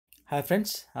Hi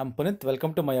friends, I am Puneeth.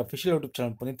 Welcome to my official YouTube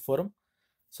channel Puneeth forum.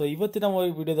 So ಇವತ್ತಿನ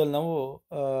ವಿಡಿಯೋದಲ್ಲಿ ನಾವು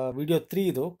video 3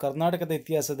 ಇದು ಕರ್ನಾಟಕದ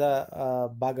ಇತಿಹಾಸದ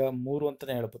ಭಾಗ 3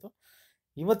 ಅಂತಲೇ ಹೇಳ್ಬೋದು.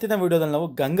 ಇವತ್ತಿನ ವಿಡಿಯೋದಲ್ಲಿ ನಾವು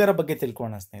ಗಂಗರ ಬಗ್ಗೆ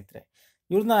ತಿಳ್ಕೊಳ್ಳೋಣ ಸ್ನೇಹಿತರೆ.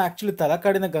 ಇವ್ರನ್ನ ಆ್ಯಕ್ಚುಲಿ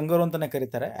ತಲಕಾಡಿನ ಗಂಗರು ಅಂತಲೇ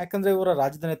ಕರೀತಾರೆ. ಯಾಕಂದರೆ ಇವರ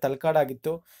ರಾಜಧಾನಿ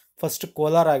ತಲಕಾಡಾಗಿತ್ತು. ಫಸ್ಟ್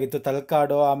ಕೋಲಾರ ಆಗಿತ್ತು,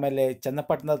 ತಲಕಾಡು, ಆಮೇಲೆ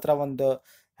ಚನ್ನಪಟ್ಟಣದ ಹತ್ರ ಒಂದು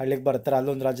ಹಳ್ಳಿಗೆ ಬರ್ತಾರೆ,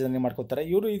 ಅಲ್ಲೊಂದು ರಾಜಧಾನಿ ಮಾಡ್ಕೋತಾರೆ.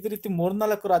 ಇವರು ಇದೇ ರೀತಿ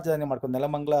 3-4 ರಾಜಧಾನಿ ಮಾಡ್ಕೊಂಡು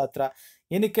ನೆಲಮಂಗಲ ಹತ್ರ.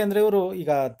 ಏನಕ್ಕೆ ಅಂದರೆ ಇವರು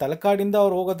ಈಗ ತಲಕಾಡಿಂದ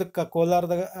ಅವ್ರು ಹೋಗೋದಕ್ಕೆ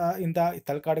ಕೋಲಾರದ ಇಂದ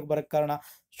ತಲಕಾಡಿಗೆ ಬರೋಕ್ಕೆ ಕಾರಣ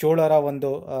ಚೋಳರ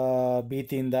ಒಂದು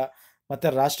ಭೀತಿಯಿಂದ, ಮತ್ತು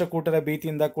ರಾಷ್ಟ್ರಕೂಟರ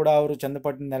ಭೀತಿಯಿಂದ ಕೂಡ ಅವರು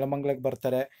ಚನ್ನಪಟ್ಟಣ ನೆಲಮಂಗಲಕ್ಕೆ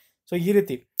ಬರ್ತಾರೆ. ಸೊ ಈ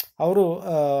ರೀತಿ ಅವರು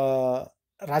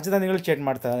ರಾಜಧಾನಿಗಳು ಚೇಂಜ್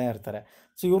ಮಾಡ್ತಾನೆ ಇರ್ತಾರೆ.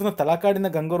 ಸೊ ಇವ್ರನ್ನ ತಲಕಾಡಿನ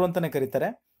ಗಂಗರು ಅಂತಲೇ ಕರೀತಾರೆ.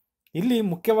 ಇಲ್ಲಿ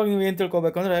ಮುಖ್ಯವಾಗಿ ನೀವು ಏನು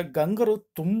ತಿಳ್ಕೊಬೇಕು ಅಂದರೆ, ಗಂಗರು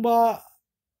ತುಂಬ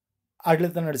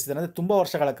ಆಡಳಿತ ನಡೆಸಿದ್ದಾರೆ. ಅಂದರೆ ತುಂಬ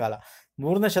ವರ್ಷಗಳ ಕಾಲ,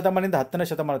 3ನೇ ಶತಮಾನದಿಂದ 10ನೇ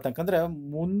ಶತಮಾನ ತನಕ, ಅಂದರೆ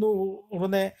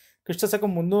 300ನೇ ಕ್ರಿಸ್ತಶಕ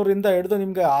 300ರಿಂದ ಹಿಡಿದು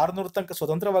ನಿಮಗೆ 600 ತನಕ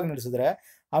ಸ್ವತಂತ್ರವಾಗಿ ನಡೆಸಿದ್ರೆ,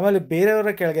 ಆಮೇಲೆ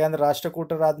ಬೇರೆಯವರ ಕೆಳಗೆ ಅಂದರೆ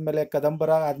ರಾಷ್ಟ್ರಕೂಟರು ಆದಮೇಲೆ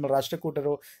ಕದಂಬರ ಆದಮೇಲೆ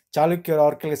ರಾಷ್ಟ್ರಕೂಟರು, ಚಾಲುಕ್ಯರು,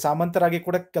 ಅವ್ರ ಕೆಳಗೆ ಸಾಮಂತರಾಗಿ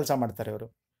ಕೂಡ ಕೆಲಸ ಮಾಡ್ತಾರೆ ಇವರು.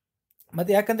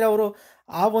 ಮತ್ತು ಯಾಕಂದರೆ ಅವರು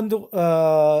ಆ ಒಂದು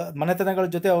ಮನೆತನಗಳ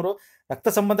ಜೊತೆ ಅವರು ರಕ್ತ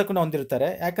ಸಂಬಂಧಕ್ಕೂ ಹೊಂದಿರ್ತಾರೆ.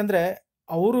 ಯಾಕಂದರೆ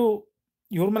ಅವರು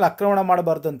ಇವ್ರ ಮೇಲೆ ಆಕ್ರಮಣ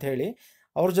ಮಾಡಬಾರ್ದು ಅಂತ ಹೇಳಿ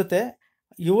ಅವ್ರ ಜೊತೆ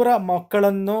ಇವರ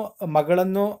ಮಗಳನ್ನು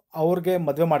ಅವ್ರಿಗೆ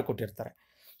ಮದುವೆ ಮಾಡಿಕೊಟ್ಟಿರ್ತಾರೆ.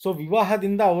 ಸೊ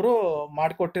ವಿವಾಹದಿಂದ ಅವರು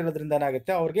ಮಾಡಿಕೊಟ್ಟಿರೋದ್ರಿಂದ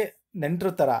ಏನಾಗುತ್ತೆ, ಅವ್ರಿಗೆ ನೆಂಟರ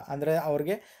ಥರ, ಅಂದರೆ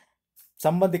ಅವ್ರಿಗೆ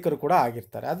ಸಂಬಂಧಿಕರು ಕೂಡ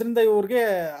ಆಗಿರ್ತಾರೆ. ಅದರಿಂದ ಇವ್ರಿಗೆ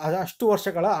ಅಷ್ಟು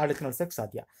ವರ್ಷಗಳ ಆಡಳಿತ ನಡೆಸೋಕ್ಕೆ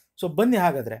ಸಾಧ್ಯ. ಸೊ ಬನ್ನಿ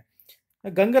ಹಾಗಾದರೆ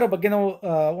ಗಂಗರ ಬಗ್ಗೆ ನಾವು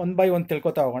 1 by 1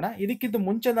 ತಿಳ್ಕೊತಾ ಹೋಗೋಣ. ಇದಕ್ಕಿಂತ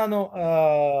ಮುಂಚೆ ನಾನು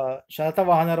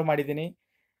ಶಾತವಾಹನರು ಮಾಡಿದ್ದೀನಿ,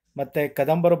 ಮತ್ತು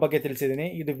ಕದಂಬರ ಬಗ್ಗೆ ತಿಳಿಸಿದ್ದೀನಿ.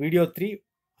 ಇದು ವಿಡಿಯೋ 3,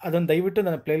 ಅದನ್ನು ದಯವಿಟ್ಟು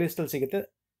ನನ್ನ ಪ್ಲೇಲಿಸ್ಟಲ್ಲಿ ಸಿಗುತ್ತೆ.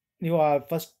 ನೀವು ಆ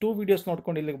ಫಸ್ಟ್ 2 ವೀಡಿಯೋಸ್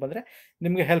ನೋಡ್ಕೊಂಡು ಇಲ್ಲಿಗೆ ಬಂದರೆ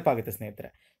ನಿಮಗೆ ಹೆಲ್ಪ್ ಆಗುತ್ತೆ ಸ್ನೇಹಿತರೆ.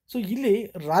 ಸೊ ಇಲ್ಲಿ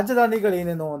ರಾಜಧಾನಿಗಳು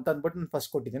ಏನೇನು ಅಂತ ಅಂದ್ಬಿಟ್ಟು ನಾನು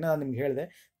ಫಸ್ಟ್ ಕೊಟ್ಟಿದ್ದೀನಿ. ನಾನು ನಿಮ್ಗೆ ಹೇಳಿದೆ,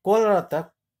 ಕೋಲಾರ ಹತ್ರ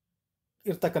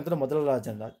ಇರ್ತಕ್ಕಂಥದ್ದು ಮೊದಲ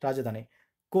ರಾಜಧಾನಿ.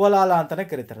 ಕೋಲಾಲ ಅಂತಲೇ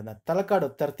ಕರೀತಾರೆ. ಅದನ್ನ ತಲಕಾಡು,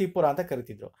 ತರ್ತಿಪುರ ಅಂತ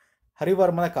ಕರಿತಿದ್ರು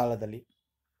ಹರಿವರ್ಮನ ಕಾಲದಲ್ಲಿ.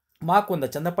 ಮಾಕುಂದ,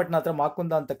 ಚನ್ನಪಟ್ಟಣ ಹತ್ರ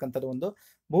ಮಾಕುಂದ ಅಂತಕ್ಕಂಥದ್ದು ಒಂದು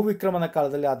ಭೂವಿಕ್ರಮನ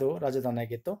ಕಾಲದಲ್ಲಿ ಅದು ರಾಜಧಾನಿ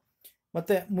ಆಗಿತ್ತು.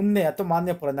 ಮತ್ತು ಮುನ್ನೆ ಅಥವಾ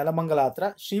ಮಾನ್ಯಪುರ, ನೆಲಮಂಗಲ ಹತ್ರ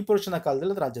ಶ್ರೀಪುರುಷನ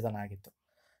ಕಾಲದಲ್ಲಿ ಅದು ರಾಜಧಾನಿ ಆಗಿತ್ತು.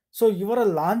 ಸೊ ಇವರ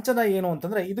ಲಾಂಛನ ಏನು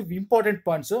ಅಂತಂದರೆ, ಇದು ಇಂಪಾರ್ಟೆಂಟ್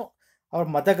ಪಾಯಿಂಟ್ಸು. ಅವ್ರ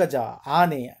ಮದಗಜ,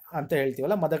 ಆನೆ ಅಂತ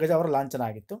ಹೇಳ್ತೀವಲ್ಲ, ಮದಗಜ ಅವರ ಲಾಂಛನ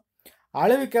ಆಗಿತ್ತು.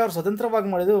 ಆಳ್ವಿಕೆ ಅವರು ಸ್ವತಂತ್ರವಾಗಿ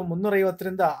ಮಾಡಿದ್ದು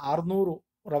 350ರಿಂದ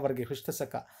 600ರವರೆಗೆ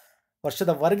ಕ್ರಿಸ್ತಶಕ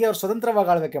ವರ್ಷದವರೆಗೆ ಅವರು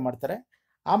ಸ್ವತಂತ್ರವಾಗಿ ಆಳ್ವಿಕೆ ಮಾಡ್ತಾರೆ.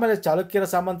 ಆಮೇಲೆ ಚಾಲುಕ್ಯರ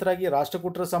ಸಾಮಂತರಾಗಿ,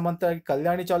 ರಾಷ್ಟ್ರಕೂಟರ ಸಾಮಂತರಾಗಿ,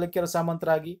 ಕಲ್ಯಾಣಿ ಚಾಲುಕ್ಯರ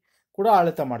ಸಾಮಂತರಾಗಿ ಕೂಡ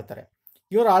ಆಡಳಿತ ಮಾಡ್ತಾರೆ.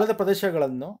 ಇವರ ಆಳಿದ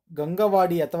ಪ್ರದೇಶಗಳನ್ನು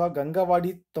ಗಂಗವಾಡಿ ಅಥವಾ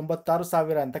ಗಂಗವಾಡಿ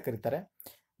 96,000 ಅಂತ ಕರೀತಾರೆ.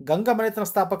 ಗಂಗಾ ಮನೆತನ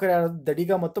ಸ್ಥಾಪಕರು ಯಾರು?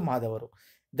 ದಡಿಗ ಮತ್ತು ಮಾಧವರು.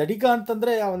 ದಡಿಗ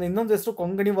ಅಂತಂದರೆ ಅವನ ಇನ್ನೊಂದು ಹೆಸರು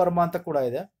ಕೊಂಗಣಿ ವರ್ಮ ಅಂತ ಕೂಡ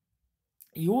ಇದೆ.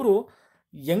 ಇವರು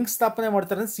ಹೆಂಗ್ ಸ್ಥಾಪನೆ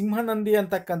ಮಾಡ್ತಾರೆ, ಸಿಂಹನಂದಿ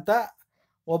ಅಂತಕ್ಕಂಥ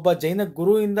ಒಬ್ಬ ಜೈನ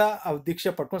ಗುರುವಿಂದ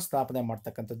ದೀಕ್ಷೆ ಪಡ್ಕೊಂಡು ಸ್ಥಾಪನೆ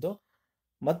ಮಾಡ್ತಕ್ಕಂಥದ್ದು.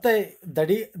 ಮತ್ತು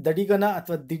ದಡಿಗನ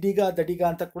ಅಥವಾ ದಡಿಗ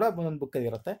ಅಂತ ಕೂಡ ಒಂದು ಬುಕ್ಕಲ್ಲಿ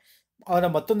ಇರುತ್ತೆ. ಅವನ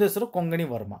ಮತ್ತೊಂದು ಹೆಸರು ಕೊಂಗಣಿ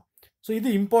ವರ್ಮ. ಸೊ ಇದು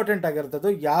ಇಂಪಾರ್ಟೆಂಟ್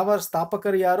ಆಗಿರ್ತದ್ದು. ಯಾವ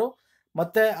ಸ್ಥಾಪಕರು ಯಾರು,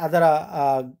 ಮತ್ತು ಅದರ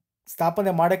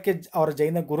ಸ್ಥಾಪನೆ ಮಾಡೋಕ್ಕೆ ಅವರ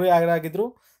ಜೈನ ಗುರು ಯಾರಾಗಿದ್ದರು,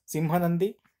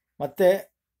 ಸಿಂಹನಂದಿ, ಮತ್ತು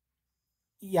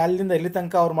ಅಲ್ಲಿಂದ ಎಲ್ಲಿ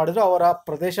ತನಕ ಅವ್ರು ಮಾಡಿದ್ರು, ಅವರ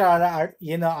ಪ್ರದೇಶ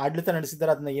ಏನು ಆಡಳಿತ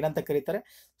ನಡೆಸಿದ್ದಾರೆ ಅದನ್ನ ಏನಂತ ಕರೀತಾರೆ.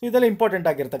 ಸೊ ಇದೆಲ್ಲ ಇಂಪಾರ್ಟೆಂಟ್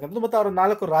ಆಗಿರ್ತಕ್ಕಂಥದ್ದು. ಮತ್ತು ಅವರ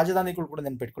 4 ರಾಜಧಾನಿಗಳು ಕೂಡ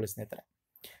ನೆನ್ಪಿಟ್ಕೊಳ್ಳಿ ಸ್ನೇಹಿತರೆ.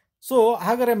 ಸೊ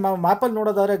ಹಾಗಾದರೆ ಮ್ಯಾಪಲ್ಲಿ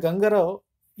ನೋಡೋದಾದ್ರೆ ಗಂಗರು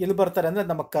ಎಲ್ಲಿ ಬರ್ತಾರೆ ಅಂದರೆ,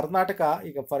 ನಮ್ಮ ಕರ್ನಾಟಕ,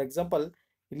 ಈಗ ಫಾರ್ ಎಕ್ಸಾಂಪಲ್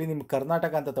ಇಲ್ಲಿ ನಿಮ್ಗೆ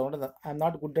ಕರ್ನಾಟಕ ಅಂತ ತೊಗೊಂಡ್ರೆ, I am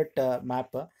not good at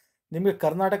map, ನಿಮಗೆ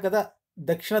ಕರ್ನಾಟಕದ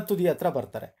ದಕ್ಷಿಣ ತುದಿ ಹತ್ರ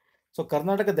ಬರ್ತಾರೆ. ಸೊ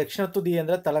ಕರ್ನಾಟಕ ದಕ್ಷಿಣ ತುದಿ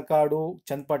ಅಂದರೆ ತಲಕಾಡು,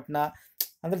 ಚನ್ನಪಟ್ಟಣ,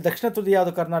 ಅಂದರೆ ದಕ್ಷಿಣ ತುದಿ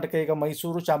ಯಾವುದು ಕರ್ನಾಟಕ? ಈಗ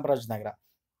ಮೈಸೂರು, ಚಾಮರಾಜನಗರ.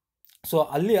 ಸೊ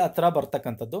ಅಲ್ಲಿ ಹತ್ರ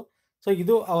ಬರ್ತಕ್ಕಂಥದ್ದು. ಸೊ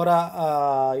ಇದು ಅವರ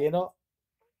ಏನೋ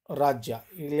ರಾಜ್ಯ,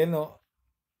 ಇಲ್ಲೇನು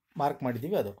ಮಾರ್ಕ್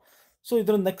ಮಾಡಿದ್ದೀವಿ ಅದು. ಸೊ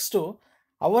ಇದ್ರ ನೆಕ್ಸ್ಟು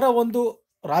ಅವರ ಒಂದು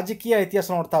ರಾಜಕೀಯ ಇತಿಹಾಸ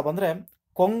ನೋಡ್ತಾ ಬಂದರೆ,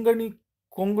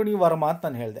 ಕೊಂಗಣಿ ವರ್ಮ ಅಂತ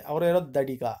ನಾನು ಹೇಳಿದೆ. ಅವರು ಇರೋದು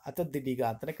ದಡಿಗ ಅಥವಾ ದಿಡಿಗ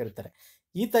ಅಂತಲೇ ಕರೀತಾರೆ.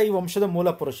 ಈತ ಈ ವಂಶದ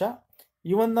ಮೂಲ ಪುರುಷ.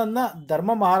 ಇವನನ್ನು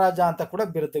ಧರ್ಮ ಮಹಾರಾಜ ಅಂತ ಕೂಡ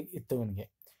ಬಿರುದು ಇತ್ತು ಇವನಿಗೆ.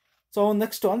 ಸೊ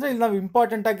ನೆಕ್ಸ್ಟು ಅಂದರೆ ಇಲ್ಲಿ ನಾವು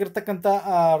ಇಂಪಾರ್ಟೆಂಟ್ ಆಗಿರ್ತಕ್ಕಂಥ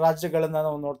ರಾಜ್ಯಗಳನ್ನು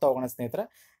ನಾವು ನೋಡ್ತಾ ಹೋಗೋಣ ಸ್ನೇಹಿತರೆ.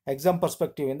 ಎಕ್ಸಾಮ್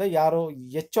ಪರ್ಸ್ಪೆಕ್ಟಿವಿಂದ ಯಾರು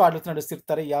ಹೆಚ್ಚು ಆಡಳಿತ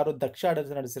ನಡೆಸಿರ್ತಾರೆ, ಯಾರು ದಕ್ಷ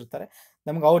ಆಡಳಿತ ನಡೆಸಿರ್ತಾರೆ,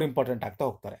 ನಮ್ಗೆ ಅವ್ರು ಇಂಪಾರ್ಟೆಂಟ್ ಆಗ್ತಾ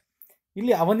ಹೋಗ್ತಾರೆ.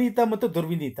 ಇಲ್ಲಿ ಅವನೀತ ಮತ್ತು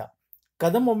ದುರ್ವಿನೀತ,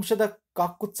 ಕದಂ ವಂಶದ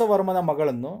ಕಾಕುತ್ಸವರ್ಮನ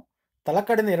ಮಗಳನ್ನು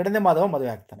ತಲಕಾಡಿನ 2ನೇ ಮಾಧವ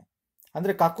ಮದುವೆ ಆಗ್ತಾನೆ.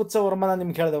 ಅಂದರೆ ಕಾಕುತ್ಸವರ್ಮನ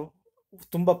ನಿಮ್ಗೆ ಹೇಳಿದ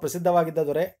ತುಂಬ ಪ್ರಸಿದ್ಧವಾಗಿದ್ದ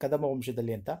ದೊರೆ ಕದಂಬ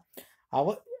ವಂಶದಲ್ಲಿ ಅಂತ.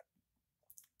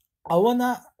 ಅವನ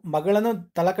ಮಗಳನ್ನು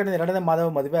ತಲಕಾಡಿನ 2ನೇ ಮಾಧವ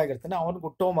ಮದುವೆ ಆಗಿರ್ತಾನೆ. ಅವನಿಗೆ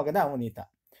ಹುಟ್ಟುವ ಮಗನೇ ಅವನೀತ.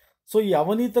 ಸೊ ಈ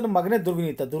ಅವನೀತನ ಮಗನೇ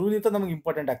ದುರ್ವಿನೀತ ನಮಗೆ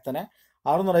ಇಂಪಾರ್ಟೆಂಟ್ ಆಗ್ತಾನೆ.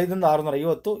 605ರಿಂದ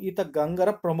 650. ಈತ ಗಂಗರ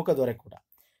ಪ್ರಮುಖ ದೊರೆ ಕೂಡ.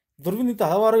 ದುರ್ವಿನೀತ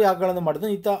ಹಲವಾರು ಯಾಗಗಳನ್ನು ಮಾಡಿದ.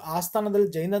 ಈತ ಆಸ್ಥಾನದಲ್ಲಿ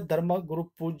ಜೈನ ಧರ್ಮ ಗುರು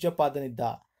ಪೂಜ್ಯ ಪಾದನಿದ್ದ.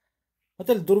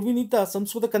 ಮತ್ತು ದುರ್ವಿನೀತ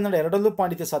ಸಂಸ್ಕೃತ ಕನ್ನಡ ಎರಡಲ್ಲೂ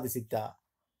ಪಾಂಡಿತ್ಯ ಸಾಧಿಸಿದ್ದ.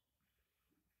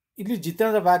 ಇಲ್ಲಿ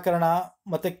ಜಿತನದ ವ್ಯಾಕರಣ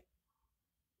ಮತ್ತು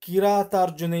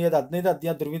ಕಿರಾತಾರ್ಜುನೀಯದ 15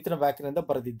 ಅಧ್ಯಾಯ ದುರ್ವಿನೀತನ ವ್ಯಾಕರಣದಿಂದ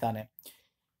ಬರೆದಿದ್ದಾನೆ.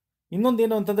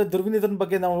 ಇನ್ನೊಂದೇನು ಅಂತಂದರೆ, ದುರ್ವಿನೀತನ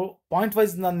ಬಗ್ಗೆ ನಾವು ಪಾಯಿಂಟ್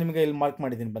ವೈಸ್ ನಾನು ನಿಮಗೆ ಇಲ್ಲಿ ಮಾರ್ಕ್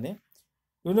ಮಾಡಿದ್ದೀನಿ. ಬನ್ನಿ,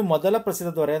 ಇವನು ಮೊದಲ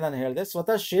ಪ್ರಸಿದ್ಧ ದೊರೆ, ನಾನು ಹೇಳಿದೆ.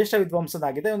 ಸ್ವತಃ ಶ್ರೇಷ್ಠ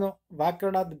ವಿದ್ವಾಂಸನಾಗಿದೆ. ಇವನು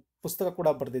ವ್ಯಾಕರಣ ಪುಸ್ತಕ ಕೂಡ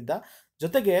ಬರೆದಿದ್ದ.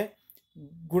 ಜೊತೆಗೆ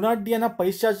ಗುಣಾಢ್ಯನ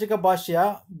ಪೈಶಾಚಿಕ ಭಾಷೆಯ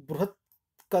ಬೃಹತ್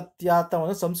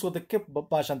ಕಥ್ಯಾತವನ್ನು ಸಂಸ್ಕೃತಕ್ಕೆ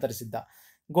ಭಾಷಾಂತರಿಸಿದ್ದ.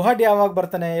 ಗುಹಾಢ್ಯ ಯಾವಾಗ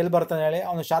ಬರ್ತಾನೆ, ಎಲ್ಲಿ ಬರ್ತಾನೆ ಹೇಳಿ?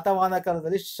 ಅವನು ಶಾತವಾಹನ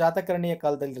ಕಾಲದಲ್ಲಿ, ಶಾತಕರ್ಣಿಯ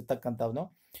ಕಾಲದಲ್ಲಿ ಇರ್ತಕ್ಕಂಥವನು.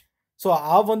 ಸೊ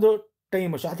ಆ ಒಂದು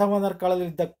ಟೈಮ್ ಶಾತವಾಹನರ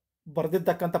ಕಾಲದಲ್ಲಿ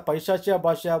ಬರೆದಿರ್ತಕ್ಕಂಥ ಪೈಶಾಚಿಕ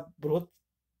ಭಾಷೆಯ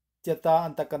ಬೃಹತ್ಯತ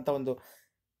ಅಂತಕ್ಕಂಥ ಒಂದು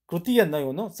ಕೃತಿಯನ್ನು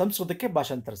ಇವನು ಸಂಸ್ಕೃತಕ್ಕೆ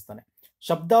ಭಾಷಾಂತರಿಸ್ತಾನೆ.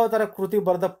 ಶಬ್ದಾವತಾರ ಕೃತಿ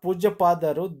ಬರೆದ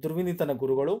ಪೂಜ್ಯಪಾದರು ದುರ್ವಿನೀತನ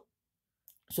ಗುರುಗಳು.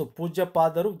 ಸೊ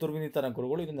ಪೂಜ್ಯಪಾದರು ದುರ್ವಿನೀತನ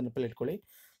ಗುರುಗಳು, ಇದನ್ನು ನೆನಪಲ್ಲಿ ಇಟ್ಕೊಳ್ಳಿ.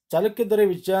 ಚಾಲುಕ್ಯ ದೊರೆ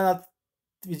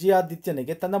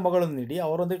ವಿಜಯಾದಿತ್ಯನಿಗೆ ತನ್ನ ಮಗಳನ್ನು ನೀಡಿ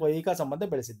ಅವರೊಂದಿಗೆ ವೈಹಿಕ ಸಂಬಂಧ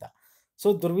ಬೆಳೆಸಿದ್ದ. ಸೊ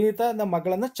ದುರ್ವಿನೀತನ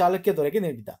ಮಗಳನ್ನು ಚಾಲುಕ್ಯ ದೊರೆಗೆ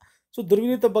ನೀಡಿದ್ದ. ಸೊ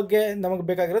ದುರ್ವಿನೀತ ಬಗ್ಗೆ ನಮಗೆ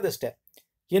ಬೇಕಾಗಿರೋದು ಅಷ್ಟೇ,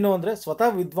 ಏನು ಅಂದರೆ ಸ್ವತಃ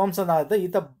ವಿದ್ವಾಂಸನಾದ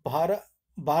ಈತ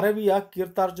ಭಾರವಿಯ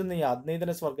ಕೀರ್ತಾರ್ಜುನಿಯ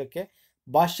 15ನೇ ಸ್ವರ್ಗಕ್ಕೆ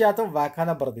ಭಾಷ್ಯ ಅಥವಾ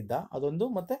ವ್ಯಾಖ್ಯಾನ ಬರೆದಿದ್ದ, ಅದೊಂದು.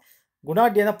 ಮತ್ತು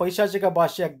ಗುಣಾಢ್ಯನ ಪೈಶಾಚಿಕ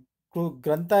ಭಾಷೆಯ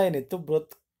ಗ್ರಂಥ ಏನಿತ್ತು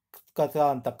ಬೃಹತ್ ಕಥಾ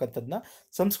ಅಂತಕ್ಕಂಥದ್ದನ್ನ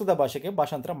ಸಂಸ್ಕೃತ ಭಾಷೆಗೆ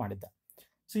ಭಾಷಾಂತರ ಮಾಡಿದ್ದ.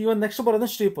 ಸೊ ಇವನ್ ನೆಕ್ಸ್ಟ್ ಬರೋದು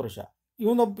ಶ್ರೀ ಪುರುಷ.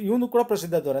 ಇವನು ಕೂಡ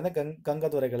ಪ್ರಸಿದ್ಧ ದೊರೆ, ಗಂಗಾ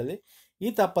ದೊರೆಗಳಲ್ಲಿ.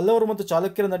 ಈತ ಪಲ್ಲವರು ಮತ್ತು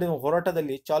ಚಾಲುಕ್ಯರ ನಡುವಿನ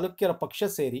ಹೋರಾಟದಲ್ಲಿ ಚಾಲುಕ್ಯರ ಪಕ್ಷ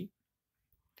ಸೇರಿ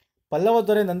ಪಲ್ಲವ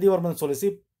ದೊರೆ ನಂದಿವರ್ಮನ ಸೋಲಿಸಿ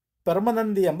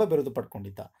ಪರಮನಂದಿ ಎಂಬ ಬಿರುದು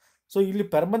ಪಡ್ಕೊಂಡಿದ್ದ. ಸೊ ಇಲ್ಲಿ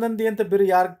ಪರಮನಂದಿ ಅಂತ ಬಿರು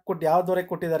ಯಾವ ದೊರೆ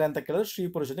ಕೊಟ್ಟಿದ್ದಾರೆ ಅಂತ ಕೇಳಿದ್ರೆ ಶ್ರೀ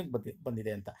ಪುರುಷನಿಗೆ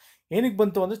ಬಂದಿದೆ ಅಂತ. ಏನಕ್ಕೆ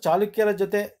ಬಂತು ಅಂದರೆ ಚಾಲುಕ್ಯರ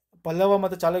ಜೊತೆ ಪಲ್ಲವ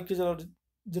ಮತ್ತು ಚಾಲುಕ್ಯ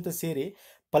ಜೊತೆ ಸೇರಿ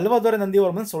ಪಲ್ಲವ ದೊರೆ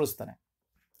ನಂದಿವರ್ಮನ ಸೋಲಿಸ್ತಾನೆ,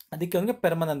 ಅದಕ್ಕೆ ಅವನಿಗೆ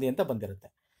ಪರಮನಂದಿ ಅಂತ ಬಂದಿರುತ್ತೆ.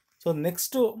 ಸೊ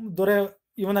ನೆಕ್ಸ್ಟ್ ದೊರೆ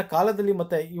ಇವನ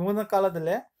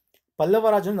ಕಾಲದಲ್ಲೇ ಪಲ್ಲವ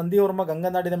ರಾಜನು ನಂದಿವರ್ಮ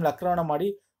ಗಂಗಾನಾಡಿನ ಮೇಲೆ ಆಕ್ರಮಣ ಮಾಡಿ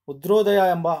ಉದ್ರೋದಯ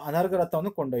ಎಂಬ ಅನರ್ಘ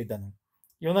ರಥವನ್ನು ಕೊಂಡೊಯ್ದನು.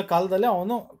 ಇವನ ಕಾಲದಲ್ಲೇ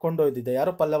ಅವನು ಕೊಂಡೊಯ್ದಿದ್ದ,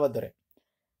 ಯಾರು? ಪಲ್ಲವ ದೊರೆ.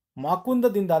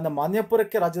 ಮಾಕುಂದದಿಂದ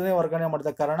ಮಾನ್ಯಪುರಕ್ಕೆ ರಾಜಧಾನಿ ವರ್ಗಾವಣೆ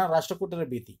ಮಾಡಿದ ಕಾರಣ ರಾಷ್ಟ್ರಕೂಟರ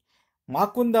ಭೀತಿ.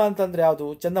 ಮಾಕುಂದ ಅಂತಂದ್ರೆ ಯಾವುದು?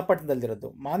 ಚನ್ನಪಟ್ಟಣದಲ್ಲಿರೋದು.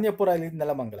 ಮಾನ್ಯಪುರ ಇಲ್ಲಿ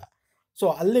ನೆಲಮಂಗಲ. ಸೊ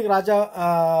ಅಲ್ಲಿಗೆ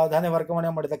ರಾಜಧಾನಿ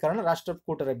ವರ್ಗಾವಣೆ ಮಾಡಿದ ಕಾರಣ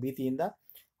ರಾಷ್ಟ್ರಕೂಟರ ಭೀತಿಯಿಂದ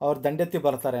ಅವರು ದಂಡೆತ್ತಿ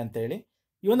ಬರ್ತಾರೆ ಅಂತ ಹೇಳಿ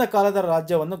ಇವನ ಕಾಲದ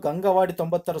ರಾಜ್ಯವನ್ನು ಗಂಗವಾಡಿ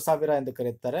 96,000 ಎಂದು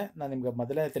ಕರೆಯುತ್ತಾರೆ. ನಾನು ನಿಮ್ಗೆ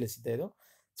ಮೊದಲೇ ತಿಳಿಸಿದ್ದೆ ಇದು.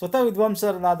 ಸ್ವತಃ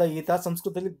ವಿದ್ವಾಂಸನಾದ ಈತ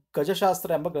ಸಂಸ್ಕೃತದಲ್ಲಿ ಗಜಶಾಸ್ತ್ರ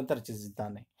ಎಂಬ ಗ್ರಂಥ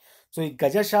ರಚಿಸಿದ್ದಾನೆ. ಸೊ ಈ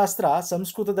ಗಜಶಾಸ್ತ್ರ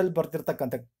ಸಂಸ್ಕೃತದಲ್ಲಿ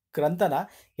ಬರ್ತಿರ್ತಕ್ಕಂಥ ಗ್ರಂಥನ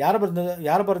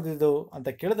ಯಾರು ಬರೆದಿದ್ದು ಅಂತ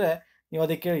ಕೇಳಿದ್ರೆ ನೀವು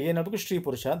ಅದಕ್ಕೆ ಏನು ಹೇಳ್ಬೇಕು? ಶ್ರೀ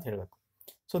ಪುರುಷ ಅಂತ ಹೇಳಬೇಕು.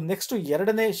 ಸೊ ನೆಕ್ಸ್ಟ್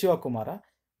 2ನೇ ಶಿವಕುಮಾರ.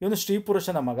 ಇವನು ಶ್ರೀ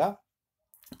ಪುರುಷನ ಮಗ.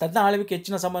 ತನ್ನ ಆಳ್ವಿಕೆ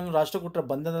ಹೆಚ್ಚಿನ ಸಮಯವನ್ನು ರಾಷ್ಟ್ರಕೂಟರ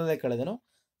ಬಂಧನದಲ್ಲೇ ಕಳೆದನು.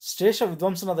 ಶ್ರೇಷ್ಠ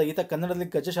ವಿದ್ವಾಂಸನಾದ ಈತ ಕನ್ನಡದಲ್ಲಿ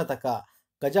ಗಜಶತಕ,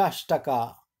 ಗಜ ಅಷ್ಟಕ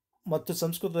ಮತ್ತು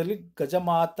ಸಂಸ್ಕೃತದಲ್ಲಿ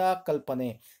ಗಜಮಾತಾ ಕಲ್ಪನೆ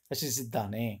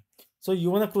ರಚಿಸಿದ್ದಾನೆ. ಸೊ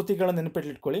ಇವನ ಕೃತಿಗಳನ್ನು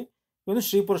ನೆನಪಿಟ್ಕೊಳ್ಳಿ. ಇವನು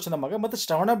ಶ್ರೀ ಪುರುಷನ ಮಗ. ಮತ್ತು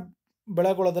ಶ್ರವಣ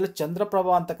ಬೆಳಗೊಳದಲ್ಲಿ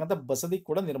ಚಂದ್ರಪ್ರಭಾ ಅಂತಕ್ಕಂಥ ಬಸದಿ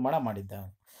ಕೂಡ ನಿರ್ಮಾಣ ಮಾಡಿದ್ದಾನೆ.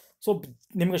 ಸೊ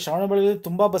ನಿಮಗೆ ಶ್ರವಣ ಬೆಳಗೊಳದಲ್ಲಿ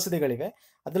ತುಂಬ ಬಸದಿಗಳಿವೆ,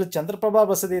 ಅದರಲ್ಲಿ ಚಂದ್ರಪ್ರಭಾ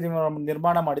ಬಸದಿ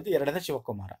ನಿರ್ಮಾಣ ಮಾಡಿದ್ದು 2ನೇ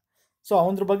ಶಿವಕುಮಾರ. ಸೊ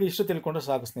ಅವನ ಬಗ್ಗೆ ಇಷ್ಟು ತಿಳ್ಕೊಂಡ್ರೆ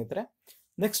ಸಾಕು ಸ್ನೇಹಿತರೆ.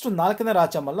 ನೆಕ್ಸ್ಟ್ 4ನೇ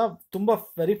ರಾಚಮಲ್ಲ, ತುಂಬ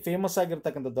ವೆರಿ ಫೇಮಸ್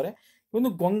ಆಗಿರ್ತಕ್ಕಂಥ ದೊರೆ. ಇವನು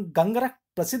ಗಂಗರ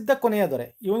ಪ್ರಸಿದ್ಧ ಕೊನೆಯ ದೊರೆ.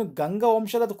 ಇವನು ಗಂಗಾ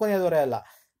ವಂಶದ ಕೊನೆಯ ದೊರೆ ಅಲ್ಲ,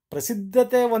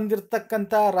 ಪ್ರಸಿದ್ಧತೆ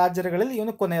ಹೊಂದಿರತಕ್ಕಂಥ ರಾಜ್ಯಗಳಲ್ಲಿ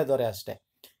ಇವನು ಕೊನೆಯ ದೊರೆ ಅಷ್ಟೇ.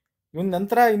 ಇವನ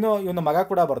ನಂತರ ಇವನ ಮಗ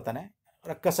ಕೂಡ ಬರ್ತಾನೆ,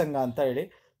 ರಕ್ಕಸಂಗ ಅಂತ ಹೇಳಿ.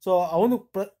 ಸೊ ಅವನು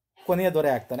ಕೊನೆಯ ದೊರೆ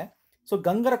ಆಗ್ತಾನೆ. ಸೊ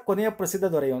ಗಂಗರ ಕೊನೆಯ ಪ್ರಸಿದ್ಧ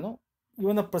ದೊರೆ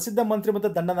ಇವನ ಪ್ರಸಿದ್ಧ ಮಂತ್ರಿ ಮತ್ತು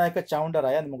ದಂಡನಾಯಕ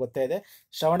ಚಾವುಂಡರಾಯ. ನಿಮಗೆ ಗೊತ್ತೇ ಇದೆ,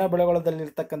 ಶ್ರವಣ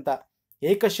ಬೆಳಗೊಳದಲ್ಲಿರ್ತಕ್ಕಂಥ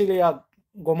ಏಕಶಿಲೆಯ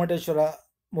ಗೋಮಟೇಶ್ವರ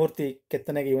ಮೂರ್ತಿ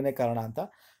ಕೆತ್ತನೆಗೆ ಇವನೇ ಕಾರಣ ಅಂತ.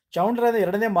 ಚಾವುಂಡರಾಯನ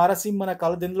 2ನೇ ಮಾರಸಿಂಹನ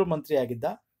ಕಾಲದಿಂದಲೂ ಮಂತ್ರಿಯಾಗಿದ್ದ.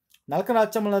 4ನೇ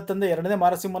ರಾಚಮಲ್ಲನ ತಂದೆ 2ನೇ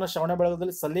ಮಾರಸಿಂಹನ ಶ್ರವಣ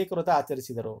ಬೆಳಗೊಳದಲ್ಲಿ ಸಲ್ಲೇಖ ವ್ರತ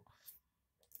ಆಚರಿಸಿದರು.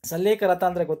 ಸಲ್ಲೇಖ ವ್ರತ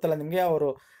ಅಂದರೆ ಗೊತ್ತಲ್ಲ ನಿಮಗೆ, ಅವರು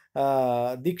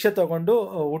ದೀಕ್ಷೆ ತಗೊಂಡು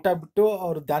ಊಟ ಬಿಟ್ಟು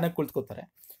ಅವರು ಧ್ಯಾನಕ್ಕೆ ಕುಳಿತುಕೋತಾರೆ.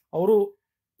 ಅವರು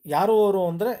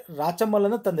ಅಂದರೆ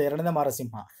ರಾಚಮಲ್ಲನ ತಂದೆ 2ನೇ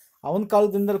ಮಾರಸಿಂಹ. ಅವನ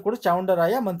ಕಾಲದಿಂದಲೂ ಕೂಡ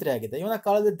ಚಾವುಂಡರಾಯ ಮಂತ್ರಿ ಆಗಿದ್ದ. ಇವನ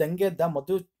ಕಾಲದಲ್ಲಿ ದಂಗೆ ಎದ್ದ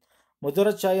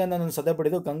ಮಧುರಚಾಯನನ್ನು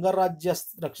ಸದೆಬಡಿದು ಗಂಗಾರಾಜ್ಯ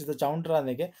ರಕ್ಷಿತ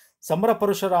ಚಾವುಂಡರಾಯನಿಗೆ ಸಮರ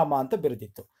ಪರಶುರಾಮ ಅಂತ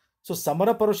ಬಿರುದಿತ್ತು. ಸೊ ಸಮರ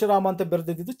ಪರಶುರಾಮ ಅಂತ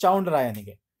ಬಿರುದಿದ್ದು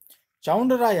ಚಾವುಂಡರಾಯನಿಗೆ.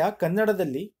 ಚಾವುಂಡರಾಯ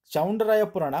ಕನ್ನಡದಲ್ಲಿ ಚಾವುಂಡರಾಯ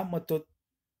ಪುರಾಣ ಮತ್ತು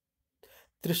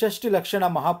ತ್ರಿಷಷ್ಟಿ ಲಕ್ಷಣ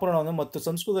ಮಹಾಪುರಾಣವನ್ನು ಮತ್ತು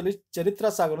ಸಂಸ್ಕೃತದಲ್ಲಿ ಚರಿತ್ರ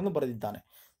ಸಾಗರವನ್ನು ಬರೆದಿದ್ದಾನೆ.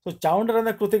 ಸೊ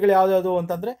ಚಾವುಂಡರಾಯನ ಕೃತಿಗಳು ಯಾವ್ಯಾವುದು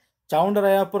ಅಂತಂದರೆ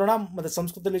ಚಾವುಂಡರಾಯ ಪುರಾಣ ಮತ್ತು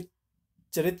ಸಂಸ್ಕೃತದಲ್ಲಿ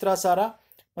ಚರಿತ್ರಾಸಾರ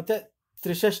ಮತ್ತು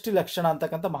ತ್ರಿಷಷ್ಟಿ ಲಕ್ಷಣ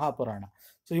ಅಂತಕ್ಕಂಥ ಮಹಾಪುರಾಣ.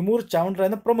 ಸೊ ಈ 3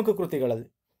 ಚಾವುಂಡರಾಯನ ಪ್ರಮುಖ ಕೃತಿಗಳಲ್ಲಿ.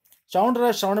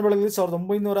 ಚಾವುಂಡರಾಯ ಶ್ರವಣ ಬೆಳಗೊಳದಲ್ಲಿ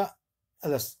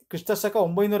ಕ್ರಿಸ್ತಶಕ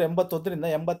 981ರಿಂದ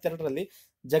 82ರಲ್ಲಿ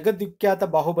ಜಗದ್ವಿಖ್ಯಾತ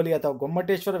ಬಾಹುಬಲಿ ಅಥವಾ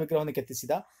ಗೊಮ್ಮಟೇಶ್ವರ ವಿಗ್ರಹವನ್ನು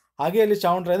ಕೆತ್ತಿಸಿದ. ಹಾಗೆ ಅಲ್ಲಿ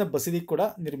ಚಾವುಂಡರಾಯನ ಬಸದಿ ಕೂಡ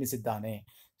ನಿರ್ಮಿಸಿದ್ದಾನೆ.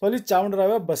 ಸೊ ಅಲ್ಲಿ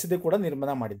ಚಾವುಂಡರಾಯ ಬಸದಿ ಕೂಡ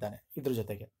ನಿರ್ಮಾಣ ಮಾಡಿದ್ದಾನೆ. ಇದ್ರ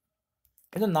ಜೊತೆಗೆ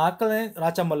ಇದು 4ನೇ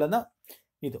ರಾಚಮಲ್ಲನ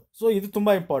ಇದು. ಸೊ ಇದು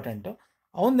ತುಂಬ ಇಂಪಾರ್ಟೆಂಟು.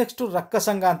 ಅವನು ನೆಕ್ಸ್ಟು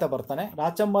ರಕ್ಕಸಂಗ ಅಂತ ಬರ್ತಾನೆ.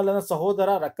 ರಾಚಮಲ್ಲನ ಸಹೋದರ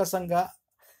ರಕ್ಕಸಂಗ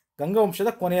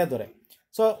ಗಂಗವಂಶದ ಕೊನೆಯ ದೊರೆ.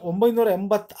 ಸೊ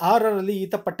 986ರಲ್ಲಿ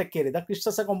ಈತ ಪಟ್ಟಕ್ಕೇರಿದ.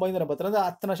 ಕ್ರಿಸ್ತಶಕ 980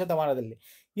 10ನೇ ಶತಮಾನದಲ್ಲಿ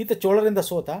ಈತ ಚೋಳರಿಂದ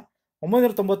ಸೋತ.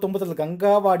 999ರಲ್ಲಿ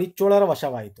ಗಂಗಾವಾಡಿ ಚೋಳರ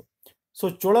ವಶವಾಯಿತು. ಸೊ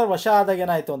ಚೋಳರ ವಶ ಆದಾಗ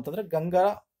ಏನಾಯಿತು ಅಂತಂದರೆ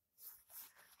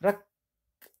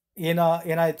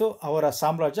ಏನಾಯಿತು, ಅವರ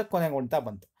ಸಾಮ್ರಾಜ್ಯ ಕೊನೆಗೊಂಡ್ತಾ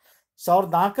ಬಂತು.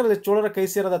 1004ರಲ್ಲಿ ಚೋಳರ ಕೈ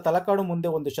ಸೇರದ ತಲಕಾಡು ಮುಂದೆ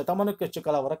 1 ಶತಮಾನಕ್ಕೆ ಹೆಚ್ಚು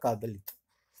ಕಾಲ ಅವರ ಕಾಲದಲ್ಲಿತ್ತು.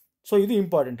 ಸೊ ಇದು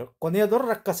ಇಂಪಾರ್ಟೆಂಟು. ಕೊನೆಯದವರು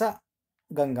ರಕ್ಕಸ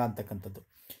ಗಂಗಾ ಅಂತಕ್ಕಂಥದ್ದು.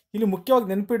 ಇಲ್ಲಿ ಮುಖ್ಯವಾಗಿ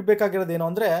ನೆನಪಿಡ್ಬೇಕಾಗಿರೋದು ಏನು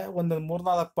ಅಂದರೆ ಒಂದು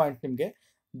 3-4 ಪಾಯಿಂಟ್ ನಿಮಗೆ.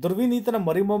 ದುರ್ವಿನೀತನ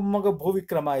ಮರಿಮೊಮ್ಮಗ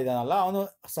ಭೂವಿಕ್ರಮ ಇದಾನಲ್ಲ, ಅವನು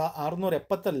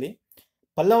 670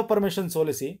 ಪಲ್ಲವ ಪರಮೇಶ್ವರನ್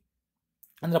ಸೋಲಿಸಿ,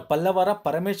 ಅಂದರೆ ಪಲ್ಲವರ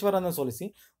ಪರಮೇಶ್ವರನ ಸೋಲಿಸಿ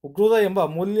ಉಗ್ರುದ ಎಂಬ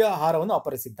ಅಮೂಲ್ಯ ಆಹಾರವನ್ನು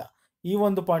ಅಪಹರಿಸಿದ್ದ. ಈ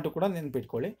ಒಂದು ಪಾಯಿಂಟು ಕೂಡ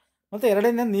ನೆನಪಿಟ್ಕೊಳ್ಳಿ. ಮತ್ತು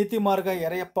ಎರಡನೇ ನೀತಿ ಮಾರ್ಗ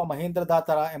ಎರೆಯಪ್ಪ ಮಹೇಂದ್ರ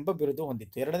ದಾತರ ಎಂಬ ಬಿರುದು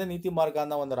ಹೊಂದಿತ್ತು. ಎರಡನೇ ನೀತಿ ಮಾರ್ಗ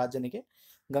ಅನ್ನೋ ಒಂದು ರಾಜನಿಗೆ,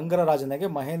 ಗಂಗರ ರಾಜನಿಗೆ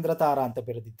ಮಹೇಂದ್ರ ತಾರ ಅಂತ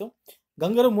ಬಿರುದಿತ್ತು.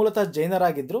 ಗಂಗರು ಮೂಲತಃ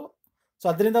ಜೈನರಾಗಿದ್ದರು. ಸೊ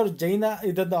ಅದರಿಂದ ಅವರು ಜೈನ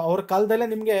ಇದನ್ನು ಅವ್ರ ಕಾಲದಲ್ಲೇ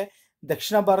ನಿಮಗೆ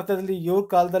ದಕ್ಷಿಣ ಭಾರತದಲ್ಲಿ ಇವ್ರ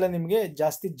ಕಾಲದಲ್ಲೇ ನಿಮಗೆ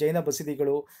ಜಾಸ್ತಿ ಜೈನ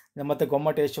ಬಸದಿಗಳು ಮತ್ತು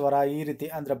ಗೊಮ್ಮಟೇಶ್ವರ ಈ ರೀತಿ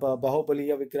ಅಂದರೆ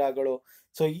ಬಾಹುಬಲಿಯ ವಿಗ್ರಹಗಳು,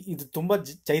 ಸೊ ಇದು ತುಂಬ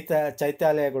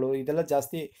ಚೈತ್ಯಾಲಯಗಳು ಇದೆಲ್ಲ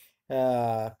ಜಾಸ್ತಿ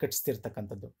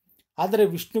ಕಟ್ಟಿಸ್ತಿರ್ತಕ್ಕಂಥದ್ದು. ಆದರೆ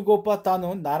ವಿಷ್ಣುಗೋಪ ತಾನು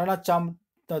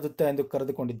ನಾರಾಯಣಚಾಮದತ್ತ ಎಂದು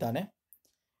ಕರೆದುಕೊಂಡಿದ್ದಾನೆ.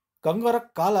 ಗಂಗರ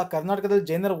ಕಾಲ ಕರ್ನಾಟಕದಲ್ಲಿ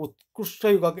ಜೈನರ ಉತ್ಕೃಷ್ಟ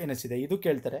ಯುಗ ಎನಿಸಿದೆ. ಇದು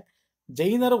ಕೇಳ್ತಾರೆ,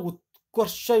 ಜೈನರ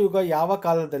ಉತ್ಕರ್ಷ ಯುಗ ಯಾವ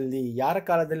ಕಾಲದಲ್ಲಿ, ಯಾರ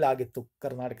ಕಾಲದಲ್ಲಿ ಆಗಿತ್ತು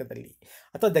ಕರ್ನಾಟಕದಲ್ಲಿ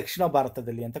ಅಥವಾ ದಕ್ಷಿಣ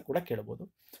ಭಾರತದಲ್ಲಿ ಅಂತ ಕೂಡ ಕೇಳ್ಬೋದು.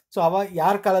 ಸೊ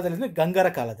ಯಾರ ಕಾಲದಲ್ಲಿ ಅಂದರೆ ಗಂಗರ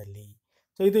ಕಾಲದಲ್ಲಿ.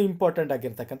 ಸೊ ಇದು ಇಂಪಾರ್ಟೆಂಟ್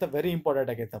ಆಗಿರ್ತಕ್ಕಂಥ ವೆರಿ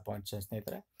ಇಂಪಾರ್ಟೆಂಟ್ ಆಗಿರ್ತ ಪಾಯಿಂಟ್ಸ್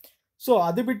ಸ್ನೇಹಿತರೆ. ಸೊ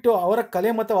ಅದು ಬಿಟ್ಟು ಅವರ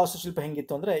ಕಲೆ ಮತ್ತು ವಾಸ್ತುಶಿಲ್ಪ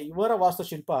ಹೆಂಗಿತ್ತು ಅಂದರೆ, ಇವರ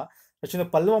ವಾಸ್ತುಶಿಲ್ಪ ರಚನೆ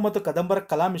ಪಲ್ಲವ ಮತ್ತು ಕದಂಬರ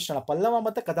ಕಲಾ ಮಿಶ್ರಣ. ಪಲ್ಲವ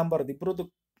ಮತ್ತು ಕದಂಬರದ್ದು ಇಬ್ಬರದ್ದು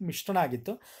ಮಿಶ್ರಣ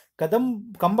ಆಗಿತ್ತು.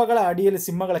 ಕಂಬಗಳ ಅಡಿಯಲ್ಲಿ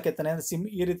ಸಿಂಹಗಳ ಕೆತ್ತನೆ ಅಂದರೆ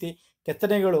ಈ ರೀತಿ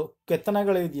ಕೆತ್ತನೆಗಳು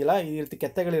ಇದೆಯಲ್ಲ, ಈ ರೀತಿ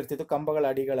ಕೆತ್ತನೆಗಳಿರ್ತಿತ್ತು ಕಂಬಗಳ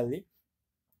ಅಡಿಗಳಲ್ಲಿ.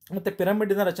 ಮತ್ತು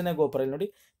ಪಿರಮಿಡಿನ ರಚನೆ ಗೋಪುರ, ಇಲ್ಲಿ ನೋಡಿ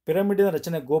ಪಿರಮಿಡಿನ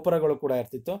ರಚನೆ ಗೋಪುರಗಳು ಕೂಡ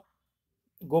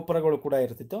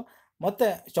ಇರ್ತಿತ್ತು. ಮತ್ತು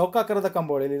ಚೌಕಾಕಾರದ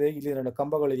ಕಂಬಗಳು, ಇಲ್ಲಿ ಎರಡು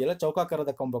ಕಂಬಗಳು ಇದೆಯಲ್ಲ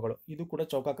ಚೌಕಾಕಾರದ ಕಂಬಗಳು, ಇದು ಕೂಡ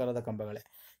ಚೌಕಾಕಾರದ ಕಂಬಗಳೇ.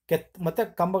 ಮತ್ತು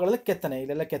ಕಂಬಗಳಲ್ಲಿ ಕೆತ್ತನೆ,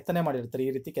 ಇಲ್ಲೆಲ್ಲ ಕೆತ್ತನೆ ಮಾಡಿರ್ತಾರೆ,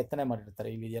 ಈ ರೀತಿ ಕೆತ್ತನೆ ಮಾಡಿರ್ತಾರೆ,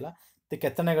 ಇಲ್ಲಿ ಇದೆಯಲ್ಲ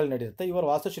ಕೆತ್ತನೆಗಳು ನಡೆಯುತ್ತೆ. ಇವರ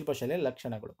ವಾಸ್ತುಶಿಲ್ಪ ಶೈಲಿಯ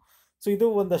ಲಕ್ಷಣಗಳು. ಸೊ ಇದು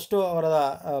ಒಂದಷ್ಟು ಅವರ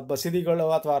ಬಸದಿಗಳು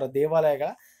ಅಥವಾ ಅವರ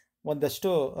ದೇವಾಲಯಗಳ ಒಂದಷ್ಟು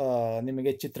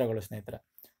ನಿಮಗೆ ಚಿತ್ರಗಳು ಸ್ನೇಹಿತರೆ.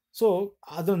 ಸೊ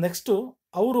ಅದು ನೆಕ್ಸ್ಟು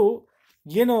ಅವರು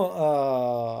ಏನು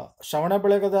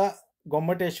ಶ್ರವಣಬೆಳಗೊಳದ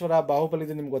ಗೊಮ್ಮಟೇಶ್ವರ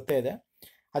ಬಾಹುಬಲಿದು ನಿಮ್ಗೆ ಗೊತ್ತೇ ಇದೆ.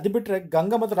 ಅದು ಬಿಟ್ಟರೆ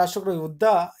ಗಂಗಾ ಮತ್ತು ರಾಷ್ಟ್ರಕೂಟರ ಯುದ್ಧ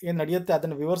ಏನು ನಡೆಯುತ್ತೆ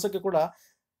ಅದನ್ನು ವಿವರಿಸೋಕ್ಕೆ ಕೂಡ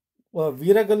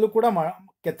ವೀರಗಲ್ಲು ಕೂಡ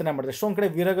ಕೆತ್ತನೆ ಮಾಡಿದೆ. ಎಷ್ಟೊಂದು ಕಡೆ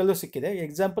ವೀರಗಲ್ಲು ಸಿಕ್ಕಿದೆ.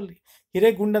 ಎಕ್ಸಾಂಪಲ್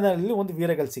ಹಿರೇಗುಂಡನಲ್ಲಿ ಒಂದು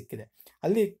ವೀರಗಲ್ಲು ಸಿಕ್ಕಿದೆ.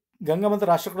 ಅಲ್ಲಿ ಗಂಗಾ ಮತ್ತು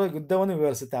ರಾಷ್ಟ್ರಕೂಟರ ಯುದ್ಧವನ್ನು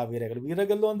ವಿವರಿಸುತ್ತೆ ಆ ವೀರಗಲ್ಲು.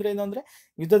 ವೀರಗಲ್ಲು ಅಂದರೆ ಏನು ಅಂದರೆ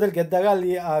ಯುದ್ಧದಲ್ಲಿ ಗೆದ್ದಾಗ,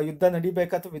 ಅಲ್ಲಿ ಆ ಯುದ್ಧ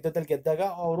ನಡಿಬೇಕಾದ್ರೆ ಯುದ್ಧದಲ್ಲಿ ಗೆದ್ದಾಗ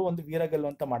ಅವರು ಒಂದು ವೀರಗಲ್ಲು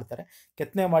ಅಂತ ಮಾಡ್ತಾರೆ.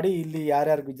 ಕೆತ್ತನೆ ಮಾಡಿ ಇಲ್ಲಿ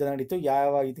ಯಾರ್ಯಾರು ಯುದ್ಧ ನಡೀತು,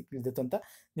 ಯಾವ ಇದಕ್ಕೆ ನಡೀತು ಅಂತ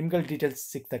ನಿಮ್ಗೆ ಡೀಟೇಲ್ಸ್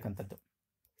ಸಿಗ್ತಕ್ಕಂಥದ್ದು.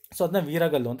 ಸೊ ಅದನ್ನ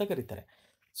ವೀರಗಲ್ಲು ಅಂತ ಕರೀತಾರೆ.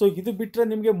 ಸೊ ಇದು ಬಿಟ್ಟರೆ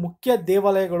ನಿಮಗೆ ಮುಖ್ಯ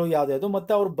ದೇವಾಲಯಗಳು ಯಾವುದ್ಯಾವುದು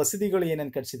ಮತ್ತು ಅವ್ರ ಬಸದಿಗಳು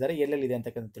ಏನೇನು ಕಟ್ಟಿಸಿದ್ದಾರೆ, ಎಲ್ಲೆಲ್ಲಿದೆ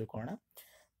ಅಂತಕ್ಕಂಥ ತಿಳ್ಕೊಳ್ಳೋಣ.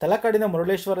 ತಲಕಾಡಿನ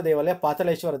ಮುರುಳೇಶ್ವರ ದೇವಾಲಯ,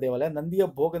 ಪಾತಾಳೇಶ್ವರ ದೇವಾಲಯ, ನಂದಿಯ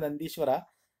ಭೋಗ ನಂದೀಶ್ವರ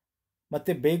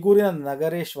ಮತ್ತು ಬೇಗೂರಿನ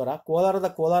ನಗರೇಶ್ವರ, ಕೋಲಾರದ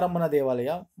ಕೋಲಾರಮ್ಮನ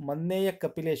ದೇವಾಲಯ, ಮನ್ನೆಯ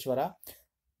ಕಪಿಲೇಶ್ವರ,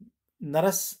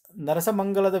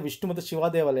 ನರಸಮಂಗಲದ ವಿಷ್ಣು ಮತ್ತು ಶಿವ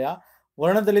ದೇವಾಲಯ,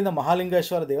 ವರ್ಣದಲ್ಲಿನ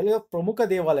ಮಹಾಲಿಂಗೇಶ್ವರ ದೇವಾಲಯ ಪ್ರಮುಖ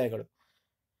ದೇವಾಲಯಗಳು.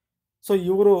 ಸೊ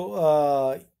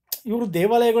ಇವರು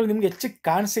ದೇವಾಲಯಗಳು ನಿಮ್ಗೆ ಹೆಚ್ಚಿಗೆ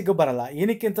ಕಾಣಸಿಗ ಬರಲ್ಲ.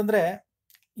 ಏನಕ್ಕೆ ಅಂತಂದರೆ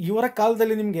ಇವರ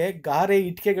ಕಾಲದಲ್ಲಿ ನಿಮಗೆ ಗಾರೆ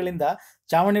ಇಟ್ಟಿಗೆಗಳಿಂದ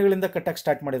ಚಾವಣಿಗಳಿಂದ ಕಟ್ಟಕ್ಕೆ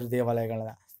ಸ್ಟಾರ್ಟ್ ಮಾಡಿದ್ರು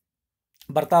ದೇವಾಲಯಗಳನ್ನ.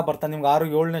 ಬರ್ತಾ ನಿಮ್ಗೆ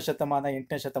 6-7ನೇ ಶತಮಾನ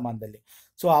 8ನೇ ಶತಮಾನದಲ್ಲಿ.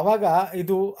 ಸೊ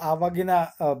ಆವಾಗಿನ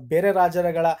ಬೇರೆ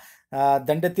ರಾಜರುಗಳ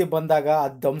ದಂಡೆತ್ತಿ ಬಂದಾಗ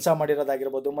ಅದು ಧ್ವಂಸ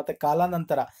ಮಾಡಿರೋದಾಗಿರ್ಬೋದು. ಮತ್ತು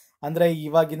ಕಾಲಾನಂತರ ಅಂದರೆ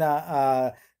ಇವಾಗಿನ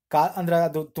ಅಂದರೆ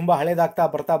ಅದು ತುಂಬ ಹಳೇದಾಗ್ತಾ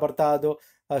ಬರ್ತಾ ಅದು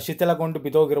ಶಿಥಿಲಗೊಂಡು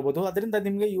ಬಿದ್ದೋಗಿರ್ಬೋದು. ಅದರಿಂದ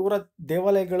ನಿಮಗೆ ಇವರ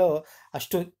ದೇವಾಲಯಗಳು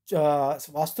ಅಷ್ಟು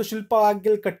ವಾಸ್ತುಶಿಲ್ಪ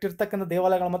ಆಗಿ ಕಟ್ಟಿರ್ತಕ್ಕಂಥ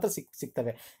ದೇವಾಲಯಗಳು ಮಾತ್ರ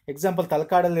ಸಿಗ್ತವೆ. ಎಕ್ಸಾಂಪಲ್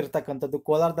ತಲಕಾಡಲ್ಲಿ ಇರ್ತಕ್ಕಂಥದ್ದು,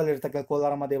 ಕೋಲಾರದಲ್ಲಿ ಇರ್ತಕ್ಕಂಥ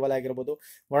ಕೋಲಾರಮ್ಮ ದೇವಾಲಯ ಆಗಿರ್ಬೋದು,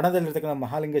 ವರ್ಣದಲ್ಲಿ ಇರ್ತಕ್ಕಂಥ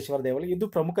ಮಹಾಲಿಂಗೇಶ್ವರ ದೇವಾಲಯ, ಇದು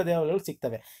ಪ್ರಮುಖ ದೇವಾಲಯಗಳು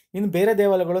ಸಿಗ್ತವೆ. ಇನ್ನು ಬೇರೆ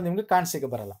ದೇವಾಲಯಗಳು ನಿಮಗೆ ಕಾಣಿಸಿಗೆ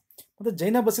ಬರಲ್ಲ. ಮತ್ತು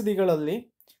ಜೈನ ಬಸದಿಗಳಲ್ಲಿ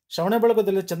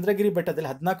ಶ್ರವಣಬೆಳಗೊಳದಲ್ಲಿ ಚಂದ್ರಗಿರಿ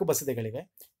ಬೆಟ್ಟದಲ್ಲಿ 14 ಬಸದಿಗಳಿವೆ.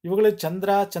 ಇವುಗಳಲ್ಲಿ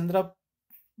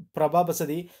ಚಂದ್ರಪ್ರಭಾ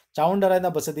ಬಸದಿ, ಚಾವುಂಡರಾಯನ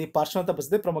ಬಸದಿ, ಪಾರ್ಶ್ವನಾಥ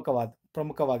ಬಸದಿ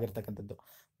ಪ್ರಮುಖವಾಗಿರ್ತಕ್ಕಂಥದ್ದು.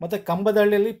 ಮತ್ತು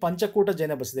ಕಂಬದಹಳ್ಳಿಯಲ್ಲಿ ಪಂಚಕೂಟ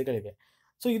ಜೈನ ಬಸದಿಗಳಿವೆ.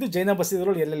 ಸೊ ಇದು ಜೈನ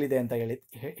ಬಸದಿಗಳು ಎಲ್ಲೆಲ್ಲಿದೆ ಅಂತ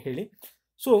ಹೇಳಿ.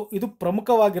 ಸೊ ಇದು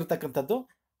ಪ್ರಮುಖವಾಗಿರ್ತಕ್ಕಂಥದ್ದು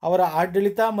ಅವರ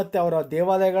ಆಡಳಿತ ಮತ್ತು ಅವರ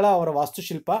ದೇವಾಲಯಗಳ ಅವರ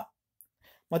ವಾಸ್ತುಶಿಲ್ಪ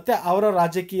ಮತ್ತು ಅವರ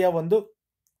ರಾಜಕೀಯ ಒಂದು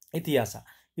ಇತಿಹಾಸ.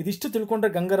 ಇದಿಷ್ಟು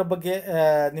ತಿಳ್ಕೊಂಡ್ರೆ ಗಂಗರ ಬಗ್ಗೆ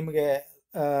ನಿಮಗೆ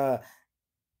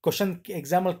ಕ್ವಶನ್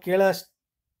ಎಕ್ಸಾಮಲ್ಲಿ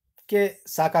ಕೇಳೋಕ್ಕೆ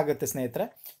ಸಾಕಾಗುತ್ತೆ ಸ್ನೇಹಿತರೆ.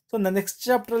 ಸೊ ನನ್ನ ನೆಕ್ಸ್ಟ್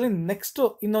ಚಾಪ್ಟ್ರಲ್ಲಿ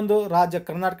ಇನ್ನೊಂದು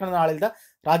ಕರ್ನಾಟಕನ ಆಳಿದ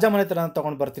ರಾಜ ಮನೆತನ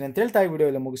ತೊಗೊಂಡು ಬರ್ತೀನಿ ಅಂತ ಹೇಳ್ತಾ ಈ ವಿಡಿಯೋ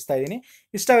ಎಲ್ಲ ಮುಗಿಸ್ತಾ ಇದ್ದೀನಿ.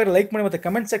 ಇಷ್ಟ ಆಗಿರೋ ಲೈಕ್ ಮಾಡಿ ಮತ್ತು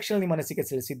ಕಮೆಂಟ್ ಸೆಕ್ಷನ್ ನಿಮ್ಮ ಅನಿಸಿಕೆ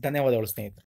ತಿಳಿಸಿ. ಧನ್ಯವಾದಗಳು ಸ್ನೇಹಿತರೆ.